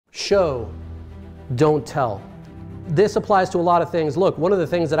Show, don't tell. This applies to a lot of things. Look, one of the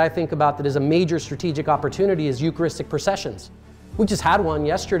things that I think about that is a major strategic opportunity is Eucharistic processions. We just had one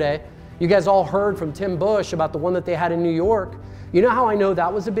yesterday. You guys all heard from Tim Bush about the one that they had in New York. You know how I know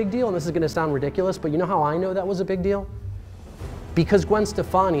that was a big deal? And this is going to sound ridiculous, but you know how I know that was a big deal? Because Gwen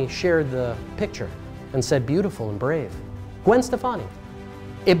Stefani shared the picture and said beautiful and brave. Gwen Stefani.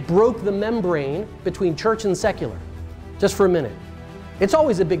 It broke the membrane between church and secular, just for a minute. It's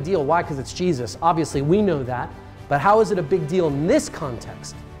always a big deal. Why? Because it's Jesus. Obviously, we know that. But how is it a big deal in this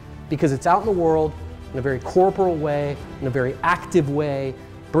context? Because it's out in the world in a very corporal way, in a very active way,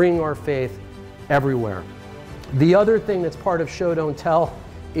 bringing our faith everywhere. The other thing that's part of show, don't tell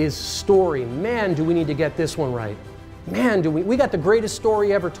is story. Man, do we need to get this one right. Man, we got the greatest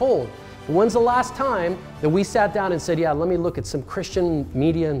story ever told. When's the last time that we sat down and said, yeah, let me look at some Christian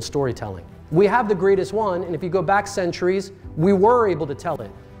media and storytelling? We have the greatest one, and if you go back centuries, we were able to tell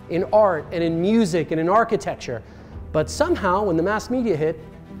it in art and in music and in architecture. But somehow, when the mass media hit,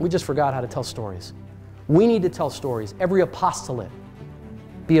 we just forgot how to tell stories. We need to tell stories. Every apostolate,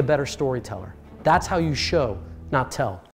 be a better storyteller. That's how you show, not tell.